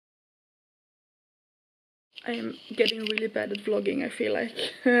I am getting really bad at vlogging, I feel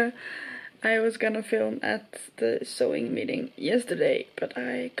like. I was gonna film at the sewing meeting yesterday, but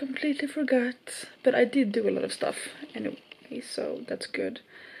I completely forgot. But I did do a lot of stuff anyway, so that's good.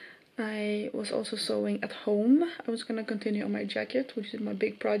 I was also sewing at home. I was gonna continue on my jacket, which is my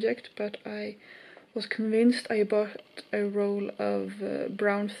big project, but I was convinced. I bought a roll of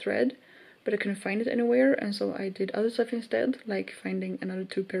brown thread, but I couldn't find it anywhere, and so I did other stuff instead, like finding another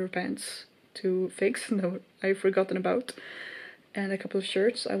 2 pair of pants to fix that I've forgotten about, and a couple of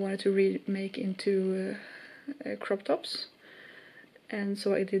shirts I wanted to remake into crop tops, and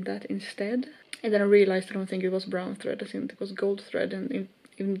so I did that instead. And then I realized I don't think it was brown thread, I think it was gold thread, and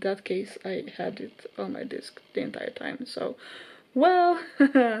in that case I had it on my disc the entire time. So, well,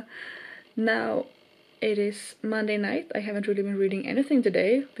 now it is Monday night. I haven't really been reading anything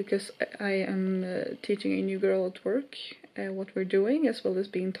today because I am teaching a new girl at work what we're doing, as well as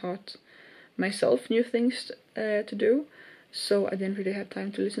being taught myself new things to do. So I didn't really have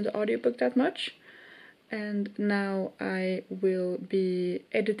time to listen to audiobook that much. And now I will be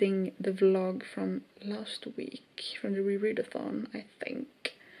editing the vlog from last week, from the rereadathon, I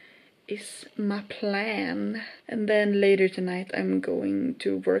think, is my plan. And then later tonight I'm going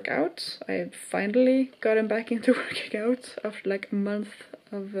to work out. I've finally gotten back into working out after like a month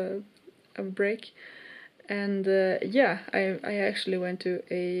of break. And yeah, I actually went to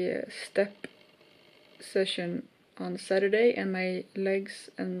a step session on Saturday, and my legs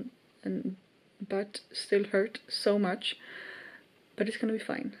and butt still hurt so much, but it's gonna be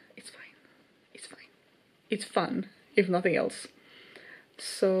fine. It's fine. It's fine. It's fun, if nothing else.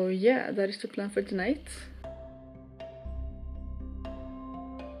 So yeah, that is the plan for tonight.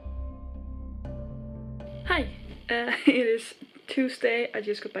 Hi, it is Tuesday. I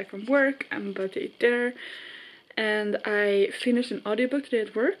just got back from work. I'm about to eat dinner, and I finished an audiobook today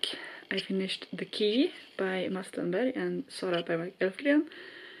at work. I finished The Key by Strandberg and Sara by Elfgren.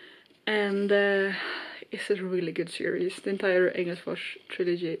 And it's a really good series. The entire Engelsfors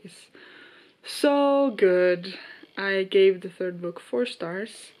trilogy is so good. I gave the third book 4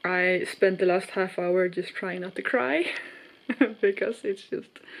 stars. I spent the last half hour just trying not to cry because it's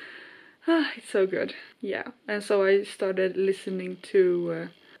just it's so good. Yeah, and so I started listening to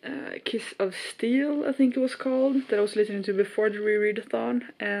Kiss of Steel, I think it was called, that I was listening to before the rereadathon.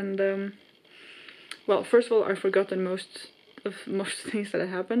 And well, first of all, I've forgotten most things that had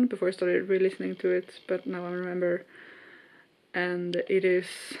happened before I started re-listening to it, but now I remember. And it is,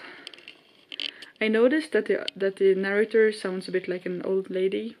 I noticed that the narrator sounds a bit like an old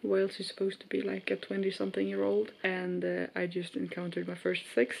lady, while she's supposed to be like a 20-something-year-old. And I just encountered my first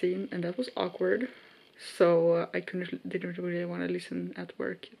sex scene, and that was awkward. So I didn't really want to listen at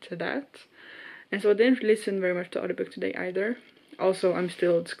work to that. And so I didn't listen very much to audiobook today either. Also, I'm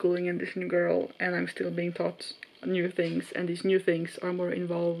still schooling in this new girl, and I'm still being taught new things, and these new things are more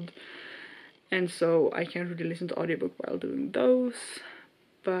involved, and so I can't really listen to audiobook while doing those.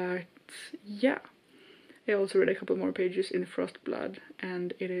 But yeah, I also read a couple more pages in Frostblood,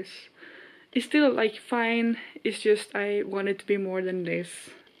 and it's still like fine. It's just I want it to be more than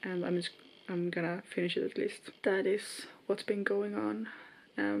this, and I'm gonna finish it at least. That is what's been going on.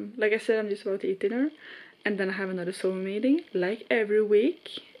 Like I said, I'm just about to eat dinner, and then I have another sewing meeting like every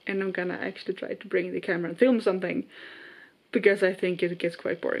week, and I'm gonna actually try to bring the camera and film something, because I think it gets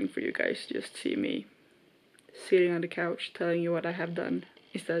quite boring for you guys to just see me sitting on the couch telling you what I have done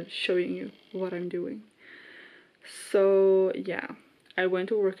instead of showing you what I'm doing. So yeah, I went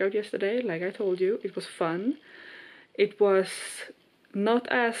to a workout yesterday, like I told you. It was fun. It was not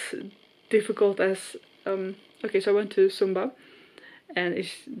as difficult as okay, so I went to Zumba, and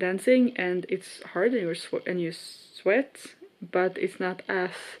it's dancing, and it's hard, and you sweat, but it's not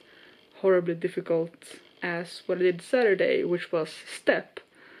as horribly difficult as what I did Saturday, which was step.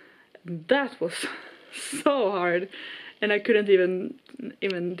 That was so hard, and I couldn't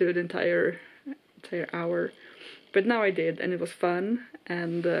even do the entire hour. But now I did, and it was fun.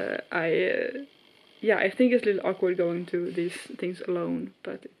 And yeah, I think it's a little awkward going to these things alone,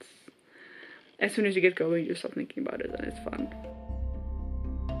 but it's, as soon as you get going, you stop thinking about it, and it's fun.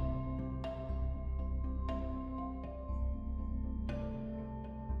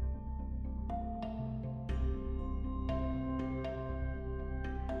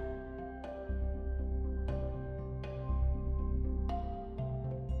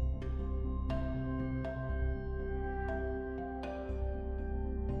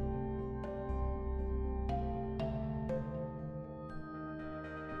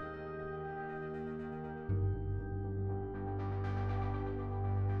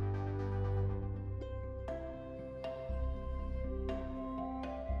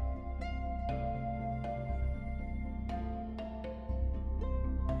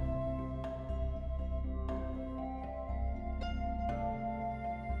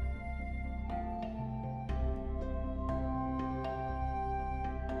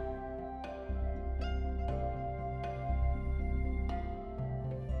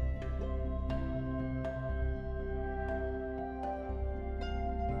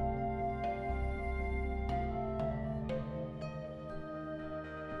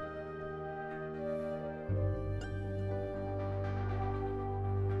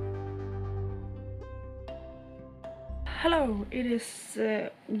 Hello, it is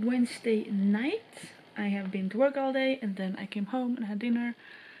Wednesday night. I have been to work all day and then I came home and had dinner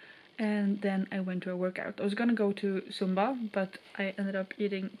and then I went to a workout. I was gonna go to Zumba, but I ended up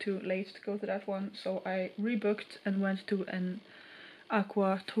eating too late to go to that one, so I rebooked and went to an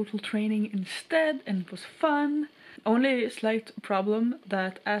aqua total training instead, and it was fun. Only slight problem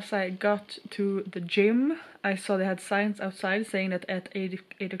that as I got to the gym, I saw they had signs outside saying that at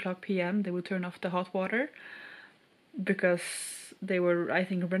 8 o'clock p.m. they would turn off the hot water because they were, I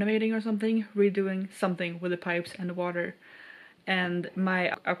think, renovating or something, redoing something with the pipes and the water. And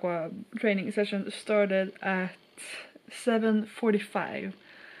my aqua training session started at 7:45,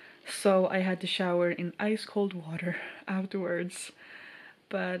 so I had to shower in ice cold water afterwards.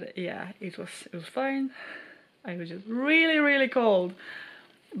 But yeah, it was fine. I was just really cold,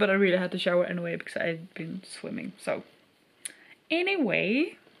 but I really had to shower anyway because I'd been swimming. So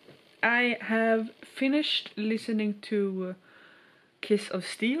anyway, I have finished listening to Kiss of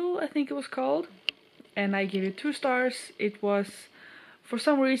Steel, I think it was called, and I gave it 2 stars. It was, for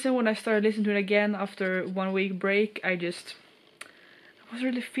some reason, when I started listening to it again after 1 week break, I was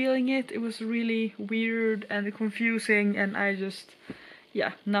really feeling it. It was really weird and confusing, and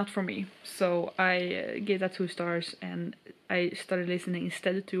yeah, not for me. So I gave that 2 stars and I started listening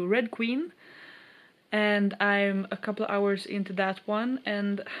instead to Red Queen, and I'm a couple of hours into that one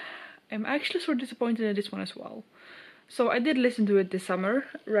and I'm actually sort of disappointed in this one as well. So I did listen to it this summer,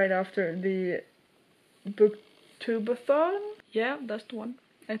 right after the booktubeathon. Yeah, that's the one,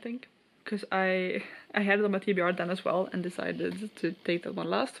 I think. Because I had it on my TBR then as well and decided to take that one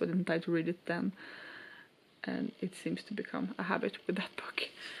last, so I didn't try to read it then. And it seems to become a habit with that book.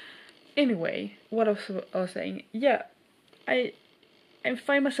 Anyway, what I was saying, yeah, I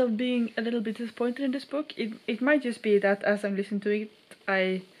find myself being a little bit disappointed in this book. It might just be that as I'm listening to it,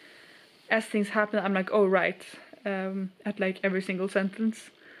 as things happen, I'm like, oh right, at like every single sentence,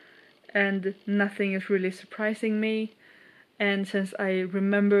 and nothing is really surprising me. And since I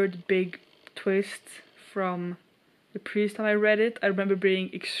remember the big twist from the previous time I read it, I remember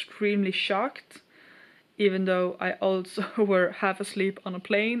being extremely shocked. Even though I also were half asleep on a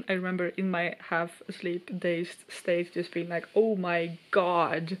plane, I remember in my half asleep dazed state just being like, oh my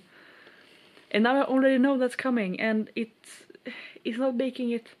god. And now I already know that's coming, and it's not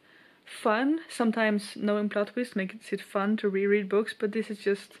making it fun. Sometimes knowing plot twists makes it fun to reread books, but this is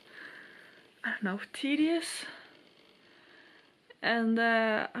just, I don't know, tedious. And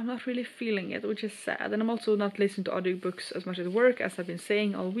I'm not really feeling it, which is sad. And I'm also not listening to audiobooks as much at work, as I've been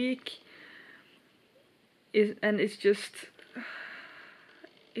saying all week. And it's just,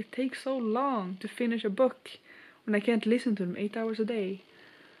 it takes so long to finish a book when I can't listen to them 8 hours a day.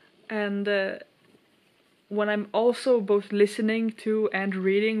 And when I'm also both listening to and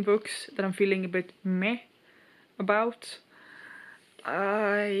reading books that I'm feeling a bit meh about,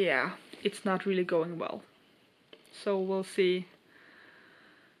 yeah, it's not really going well. So we'll see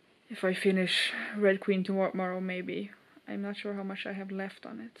if I finish Red Queen tomorrow, maybe. I'm not sure how much I have left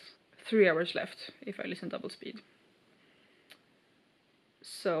on it. 3 hours left if I listen double speed.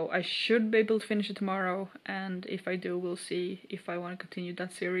 So I should be able to finish it tomorrow, and if I do, we'll see if I want to continue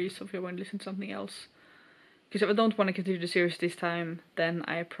that series or if I want to listen to something else. Because if I don't want to continue the series this time, then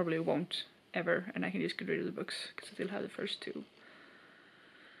I probably won't ever, and I can just get rid of the books because I still have the first 2.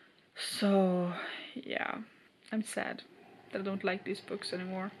 So yeah, I'm sad that I don't like these books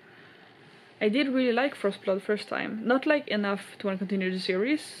anymore. I did really like Frostblood first time, not like enough to want to continue the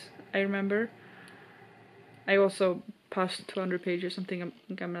series. I remember I also passed 200 pages, something. I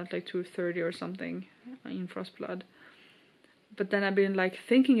think I'm at like 230 or something in Frostblood. But then I've been like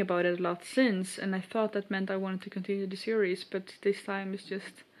thinking about it a lot since, and I thought that meant I wanted to continue the series, but this time it's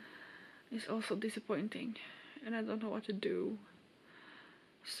also disappointing, and I don't know what to do.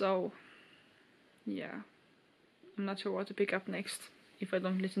 So yeah, I'm not sure what to pick up next if I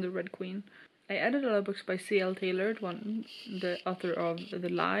don't listen to Red Queen. I added a lot of books by C.L. Taylor, the author of The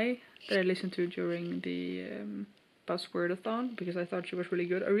Lie, that I listened to during the Buzzword-a-thon, because I thought she was really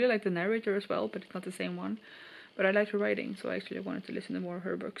good. I really like the narrator as well, but it's not the same one. But I liked her writing, so I actually wanted to listen to more of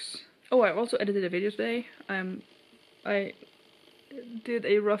her books. Oh, I also edited a video today. I did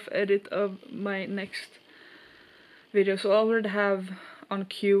a rough edit of my next video, so I already have on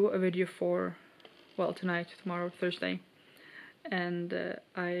cue a video for, well, tonight, tomorrow, Thursday. And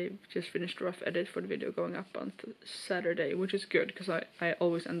I just finished a rough edit for the video going up on Saturday, which is good because I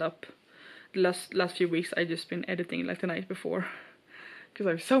always end up, the last few weeks I just been editing like the night before because I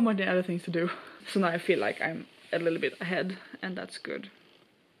have so many other things to do. So now I feel like I'm a little bit ahead, and that's good.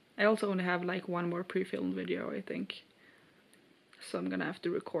 I also only have like 1 more pre-filmed video, I think, so I'm gonna have to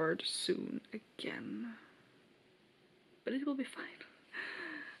record soon again. but it will be fine.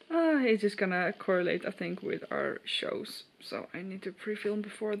 It's just gonna correlate, I think, with our shows, so I need to pre-film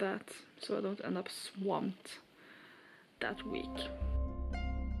before that, so I don't end up swamped that week.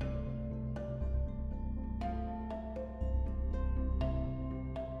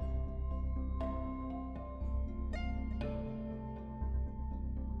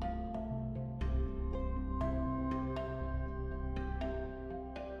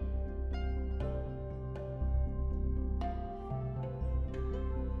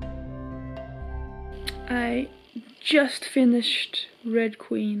 I just finished Red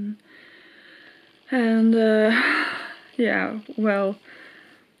Queen, and yeah, well,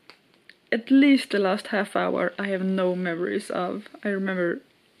 at least the last half hour I have no memories of. I remember,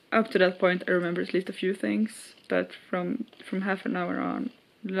 up to that point I remember at least a few things, but from half an hour on,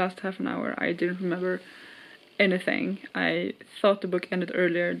 the last half an hour, I didn't remember anything. I thought the book ended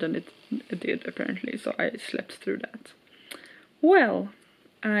earlier than it did, apparently, so I slept through that. Well,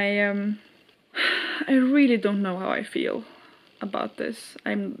 I really don't know how I feel about this.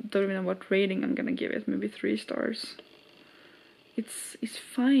 I don't even know what rating I'm gonna give it. Maybe 3 stars. It's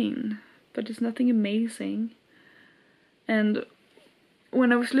fine, but it's nothing amazing. And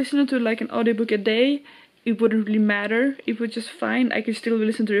when I was listening to like an audiobook a day, it wouldn't really matter. It was just fine. I could still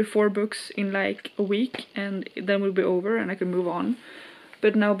listen to the 4 books in like a week, and then we'll be over and I can move on.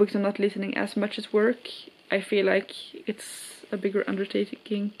 But now books I'm not listening as much as work, I feel like it's a bigger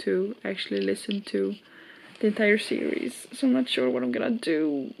undertaking to actually listen to the entire series. So I'm not sure what I'm gonna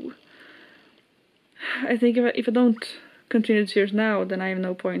do. I think if I don't continue the series now, then I have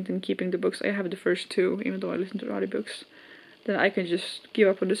no point in keeping the books. I have the first 2, even though I listen to the audiobooks. Then I can just give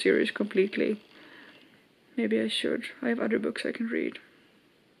up on the series completely. Maybe I should. I have other books I can read.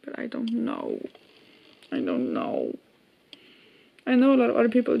 But I don't know. I don't know. I know a lot of other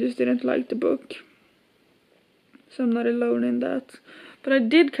people just didn't like the book. So I'm not alone in that. But I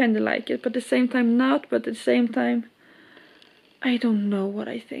did kind of like it, but at the same time not. But at the same time, I don't know what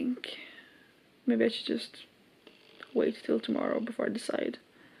I think. Maybe I should just wait till tomorrow before I decide.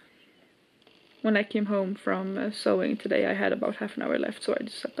 When I came home from sewing today, I had about half an hour left, so I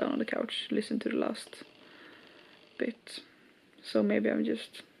just sat down on the couch, listened to the last bit. So maybe I'm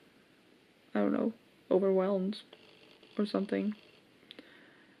just, I don't know, overwhelmed or something.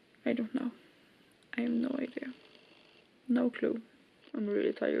 I don't know. I have no idea. No clue. I'm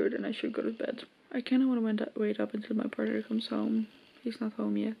really tired and I should go to bed. I kind of want to wait up until my partner comes home. He's not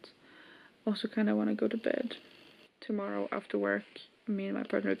home yet. Also kind of want to go to bed. Tomorrow after work, me and my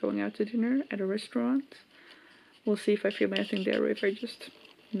partner are going out to dinner at a restaurant. We'll see if I film anything there or if I just,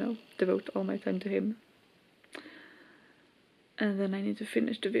 devote all my time to him. And then I need to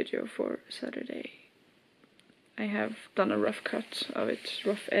finish the video for Saturday. I have done a rough cut of it,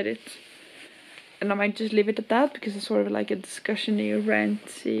 rough edit. And I might just leave it at that because it's sort of like a discussion-y,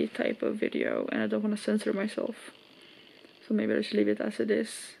 ranty type of video and I don't want to censor myself. So maybe I should leave it as it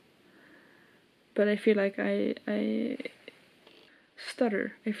is. But I feel like I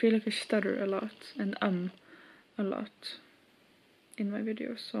stutter. I feel like I stutter a lot and a lot in my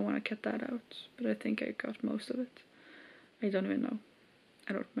videos. So I want to cut that out. But I think I got most of it. I don't even know.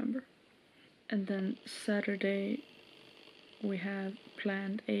 I don't remember. And then Saturday we have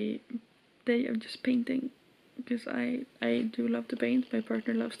planned a day of just painting, because I do love to paint. My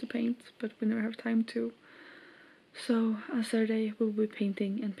partner loves to paint, but we never have time to. So on Saturday we'll be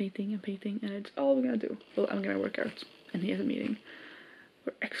painting and painting and painting, and it's all we're gonna do. Well, I'm gonna work out and he has a meeting.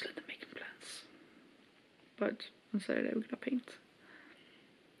 We're excellent at making plans. But on Saturday we're gonna paint.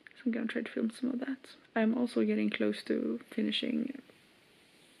 So I'm gonna try to film some of that. I'm also getting close to finishing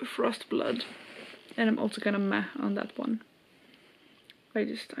Frostblood, and I'm also gonna meh on that one.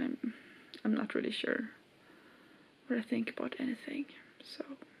 I'm not really sure what I think about anything, so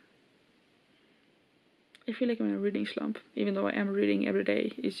I feel like I'm in a reading slump, even though I am reading every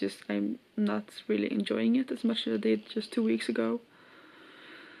day. It's just I'm not really enjoying it as much as I did just 2 weeks ago.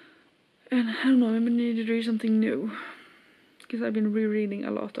 And I don't know, I need to read something new, because I've been rereading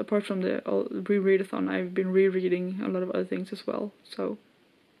a lot. Apart from the rereadathon, I've been rereading a lot of other things as well, so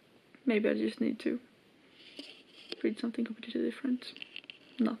maybe I just need to read something completely different.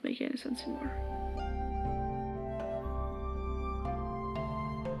 Not making any sense anymore.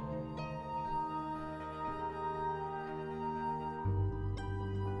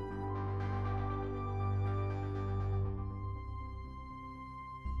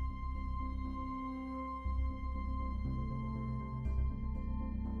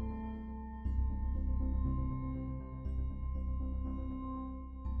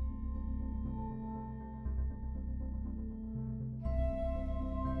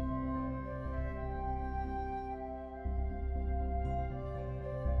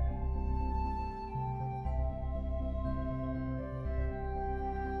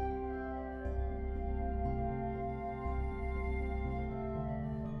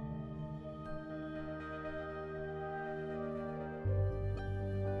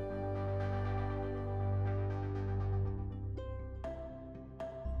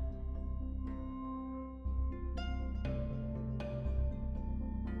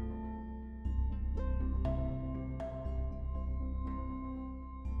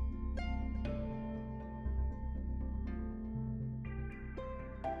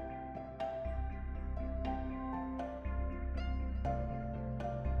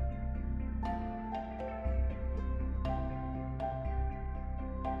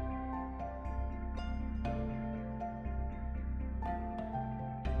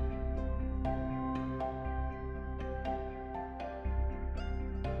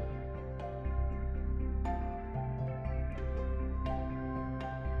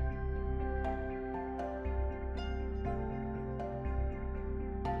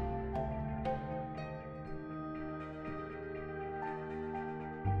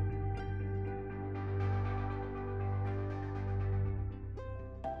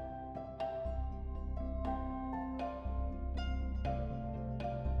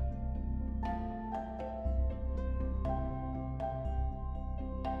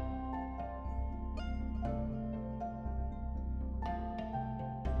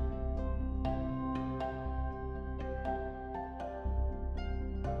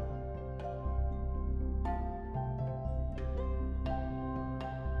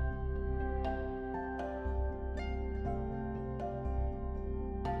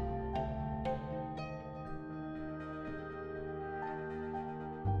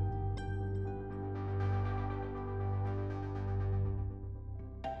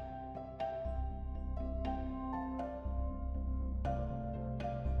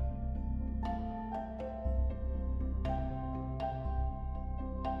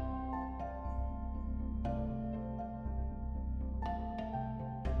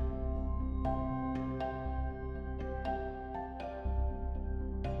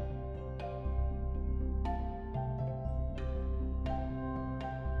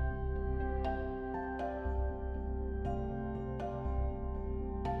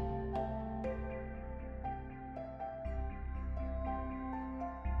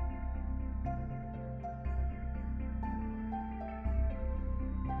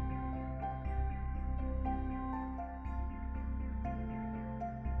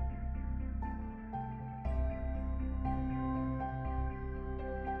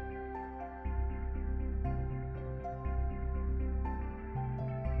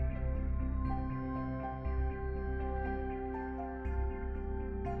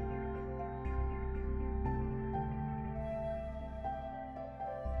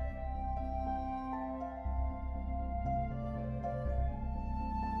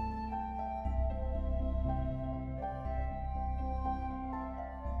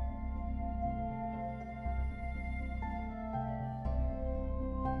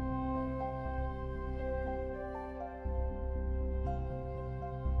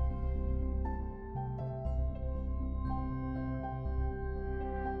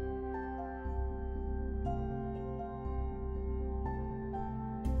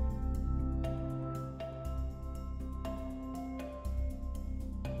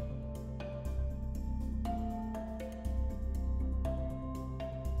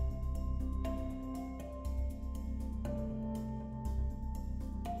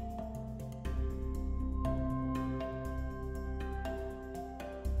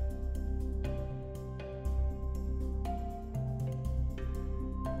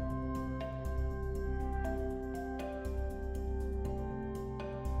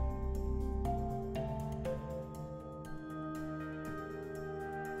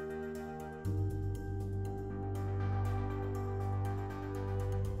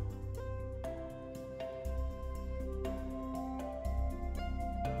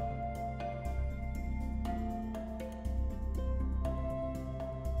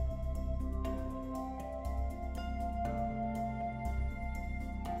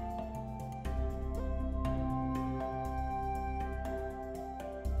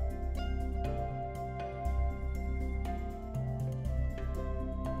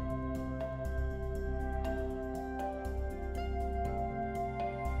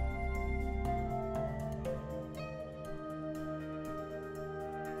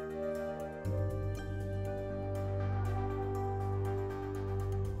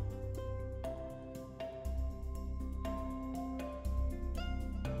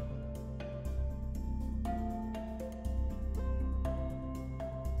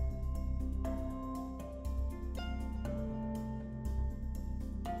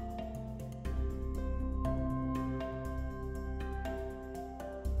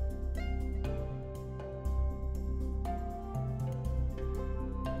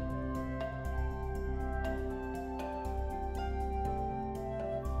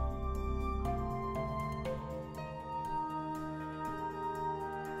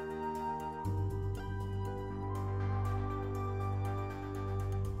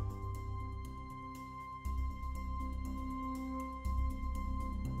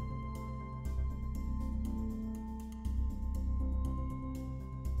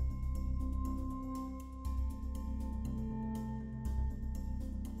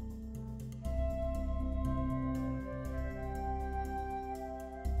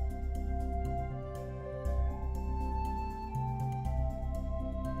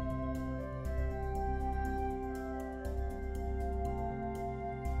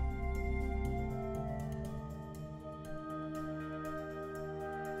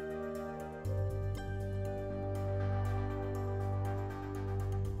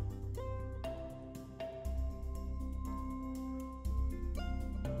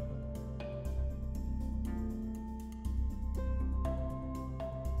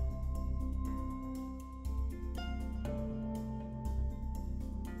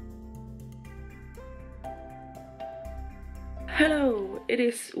 Hello! It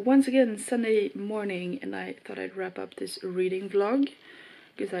is once again Sunday morning and I thought I'd wrap up this reading vlog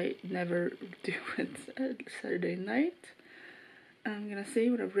because I never do it Saturday night. I'm gonna see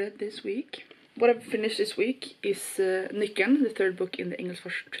what I've read this week. What I've finished this week is Nyckeln, the third book in the English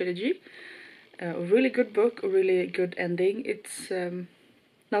trilogy. A really good book, a really good ending. It's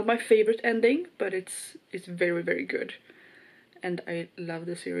not my favorite ending, but it's very, very good. And I love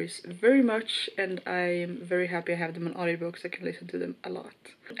the series very much, and I'm very happy I have them on audiobooks. I can listen to them a lot.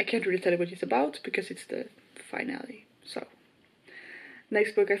 I can't really tell you what it's about because it's the finale. So,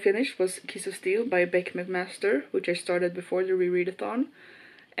 next book I finished was Kiss of Steel by Bec McMaster, which I started before the rereadathon.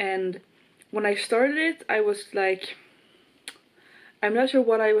 And when I started it, I was like, I'm not sure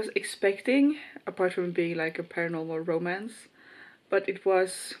what I was expecting, apart from being like a paranormal romance, but it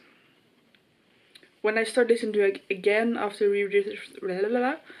was... When I started listening to it again after the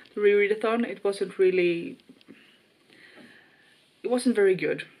rereadathon, it wasn't really... It wasn't very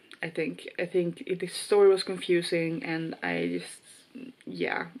good, I think. I think the story was confusing and I just...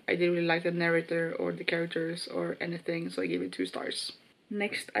 Yeah, I didn't really like the narrator or the characters or anything, so I gave it 2 stars.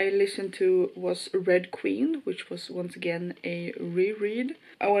 Next I listened to was Red Queen, which was once again a reread.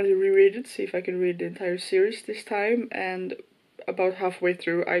 I wanted to reread it, see if I could read the entire series this time, and about halfway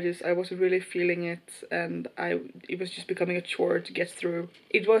through I wasn't really feeling it, and it was just becoming a chore to get through.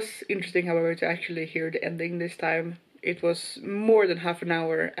 It was interesting, however, to actually hear the ending this time. It was more than half an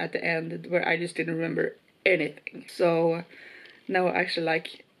hour at the end where I just didn't remember anything. So now I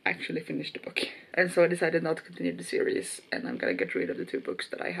actually finished the book. And so I decided not to continue the series, and I'm gonna get rid of the 2 books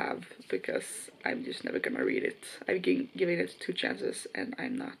that I have because I'm just never gonna read it. I've given it 2 chances and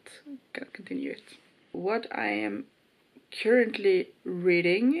I'm not gonna continue it. What I am currently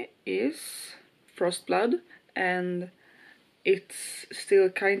reading is Frostblood, and it's still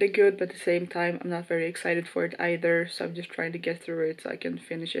kind of good, but at the same time I'm not very excited for it either, so I'm just trying to get through it so I can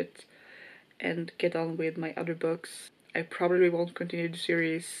finish it and get on with my other books. I probably won't continue the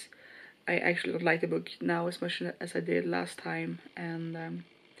series. I actually don't like the book now as much as I did last time, and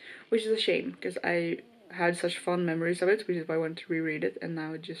which is a shame because I had such fond memories of it, which is why I wanted to reread it, and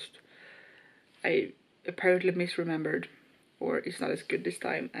now I apparently misremembered, or it's not as good this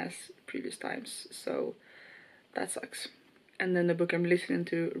time as previous times, so that sucks. And then the book I'm listening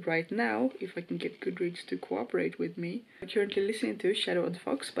to right now, if I can get Goodreads to cooperate with me, I'm currently listening to Shadow of the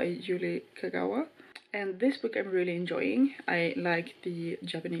Fox by Kagawa. And this book I'm really enjoying. I like the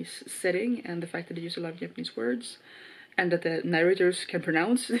Japanese setting and the fact that they use a lot of Japanese words, and that the narrators can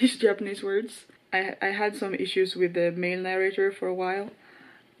pronounce these Japanese words. I had some issues with the male narrator for a while,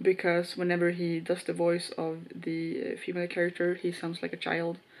 because whenever he does the voice of the female character, he sounds like a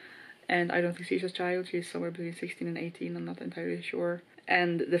child. And I don't think she's a child, she's somewhere between 16 and 18, I'm not entirely sure.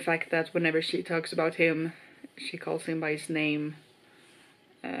 And the fact that whenever she talks about him, she calls him by his name,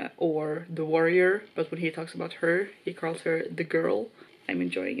 or the warrior, but when he talks about her, he calls her the girl. I'm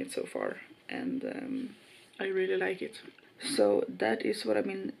enjoying it so far, and I really like it. So that is what I've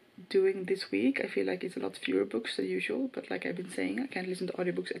been doing this week. I feel like it's a lot fewer books than usual, but like I've been saying, I can't listen to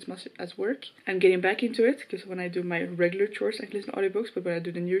audiobooks as much as work. I'm getting back into it, because when I do my regular chores I can listen to audiobooks, but when I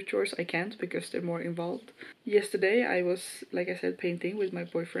do the new chores I can't, because they're more involved. Yesterday I was, like I said, painting with my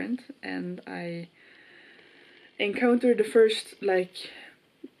boyfriend, and I encountered the first, like,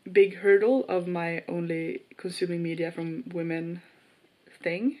 big hurdle of my only consuming media from women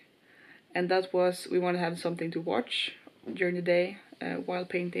thing, and that was we want to have something to watch during the day while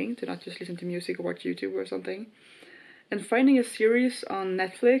painting, to not just listen to music or watch YouTube or something. And finding a series on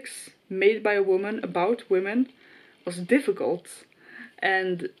Netflix made by a woman about women was difficult,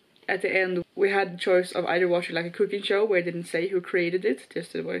 and at the end we had the choice of either watching like a cooking show where it didn't say who created it,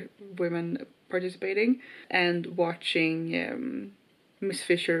 just there were women participating, and watching Miss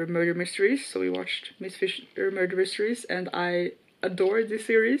Fisher Murder Mysteries. So we watched Miss Fisher Murder Mysteries, and I adored this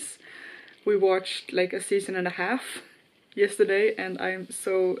series. We watched like a season and a half yesterday, and I'm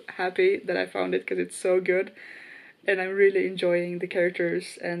so happy that I found it because it's so good, and I'm really enjoying the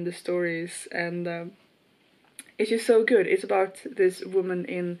characters and the stories, and it's just so good. It's about this woman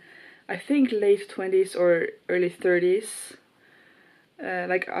in, I think, late 20s or early 30s,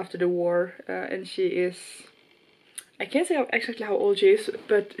 like after the war, and she is, I can't say exactly how old she is,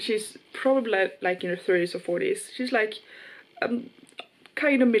 but she's probably like in her 30s or 40s. She's like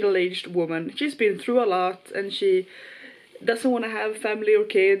kind of middle-aged woman. She's been through a lot, and she doesn't want to have family or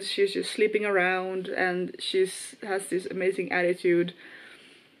kids. She's just sleeping around, and has this amazing attitude.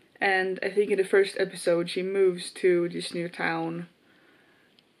 And I think in the first episode she moves to this new town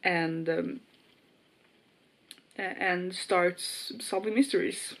and starts solving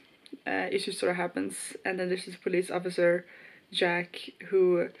mysteries. It just sort of happens, and then there's this police officer Jack,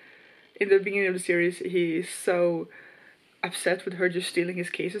 who in the beginning of the series he is so upset with her just stealing his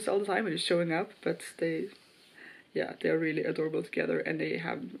cases all the time and just showing up, but they are really adorable together, and they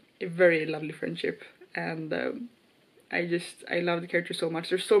have a very lovely friendship, and I love the character so much.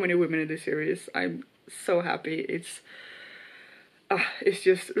 There's so many women in this series. I'm so happy. It's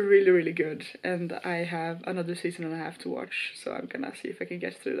just really, really good, and I have another season and a half to watch, so I'm gonna see if I can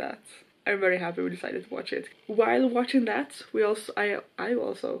get through that. I'm very happy we decided to watch it. While watching that,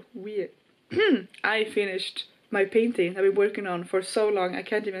 I finished my painting I've been working on for so long. I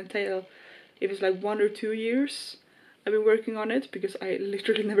can't even tell if it's like 1 or 2 years I've been working on it, because I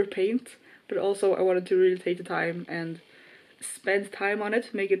literally never paint, but also I wanted to really take the time and spend time on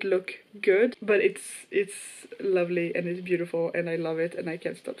it, make it look good. But it's lovely and it's beautiful and I love it and I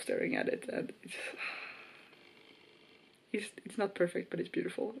can't stop staring at it, and it's not perfect, but it's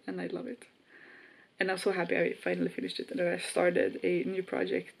beautiful and I love it. And I'm so happy I finally finished it, and I started a new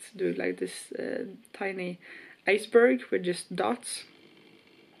project doing like this tiny iceberg with just dots.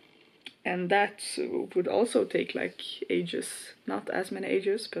 And that would also take like ages, not as many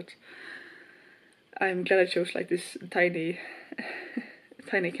ages, but I'm glad I chose like this tiny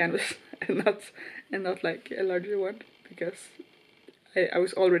tiny canvas and not like a larger one, because I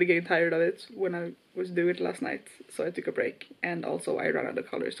was already getting tired of it when I was doing it last night, so I took a break, and also I ran out of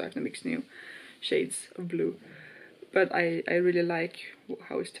colors, so I have to mix new shades of blue. But I really like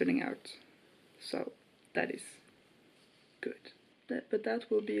how it's turning out, so that is good. But that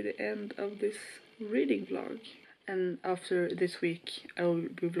will be the end of this reading vlog. And after this week I will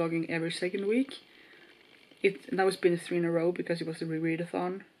be vlogging every second week. Now it's been 3 in a row because it was a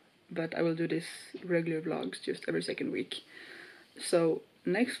rereadathon, but I will do this regular vlogs just every second week. So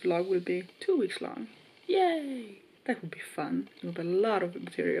next vlog will be 2 weeks long. Yay! That would be fun. It will be a lot of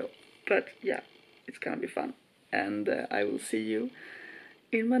material, but yeah, it's gonna be fun. And I will see you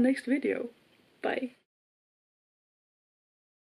in my next video. Bye!